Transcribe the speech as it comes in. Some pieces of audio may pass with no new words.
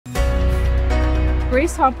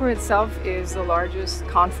Grace Hopper itself is the largest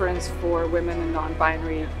conference for women and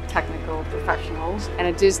non-binary technical professionals. And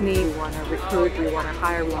at Disney, we want to recruit, we want to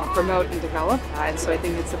hire, we want to promote and develop. And so I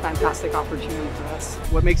think it's a fantastic opportunity for us.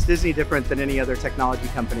 What makes Disney different than any other technology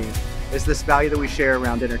company is this value that we share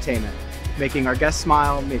around entertainment. Making our guests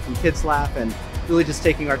smile, making kids laugh, and really just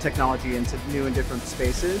taking our technology into new and different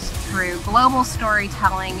spaces. Through global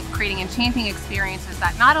storytelling, creating enchanting experiences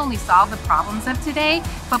that not only solve the problems of today,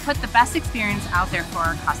 but put the best experience out there for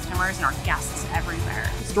our customers and our guests everywhere.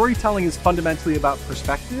 Storytelling is fundamentally about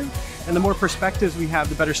perspective, and the more perspectives we have,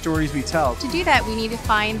 the better stories we tell. To do that, we need to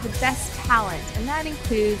find the best talent, and that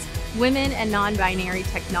includes women and non-binary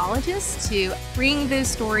technologists to bring those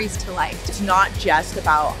stories to life. It's not just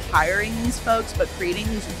about hiring these folks, but creating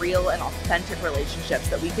these real and authentic relationships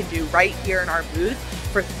that we can do right here in our booth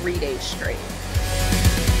for 3 days straight.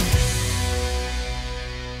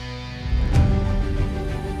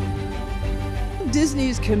 Disney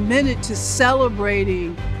is committed to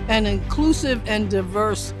celebrating an inclusive and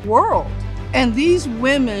diverse world. And these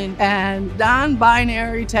women and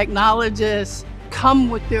non-binary technologists come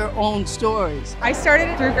with their own stories. I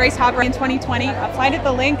started through Grace Hopper in 2020, applied at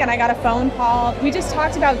the link, and I got a phone call. We just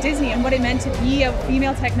talked about Disney and what it meant to be a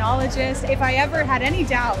female technologist. If I ever had any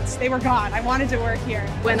doubts, they were gone. I wanted to work here.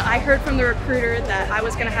 When I heard from the recruiter that I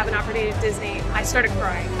was going to have an opportunity at Disney, I started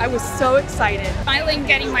crying. I was so excited. Finally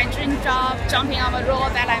getting my dream job, jumping on a role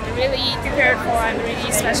that I'm really prepared for, I'm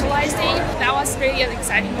really specialized in. That was really an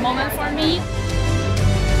exciting moment for me.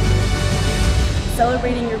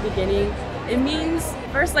 Celebrating your beginning. It means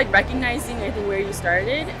first recognizing I think where you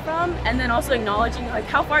started from, and then also acknowledging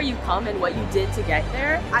how far you've come and what you did to get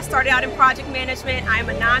there. I started out in project management. I'm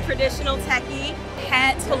a non-traditional techie.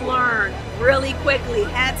 Had to learn really quickly,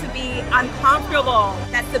 had to be uncomfortable.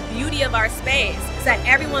 That's the beauty of our space, is that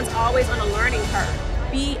everyone's always on a learning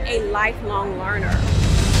curve. Be a lifelong learner.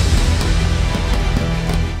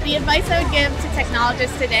 The advice I would give to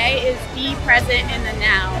technologists today is be present in the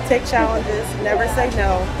now. Take challenges, never say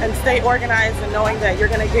no, and stay organized and knowing that you're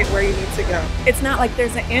going to get where you need to go. It's not like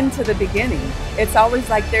there's an end to the beginning. It's always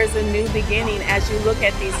like there's a new beginning as you look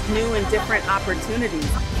at these new and different opportunities.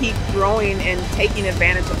 Keep growing and taking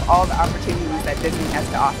advantage of all the opportunities that Disney has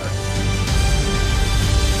to offer.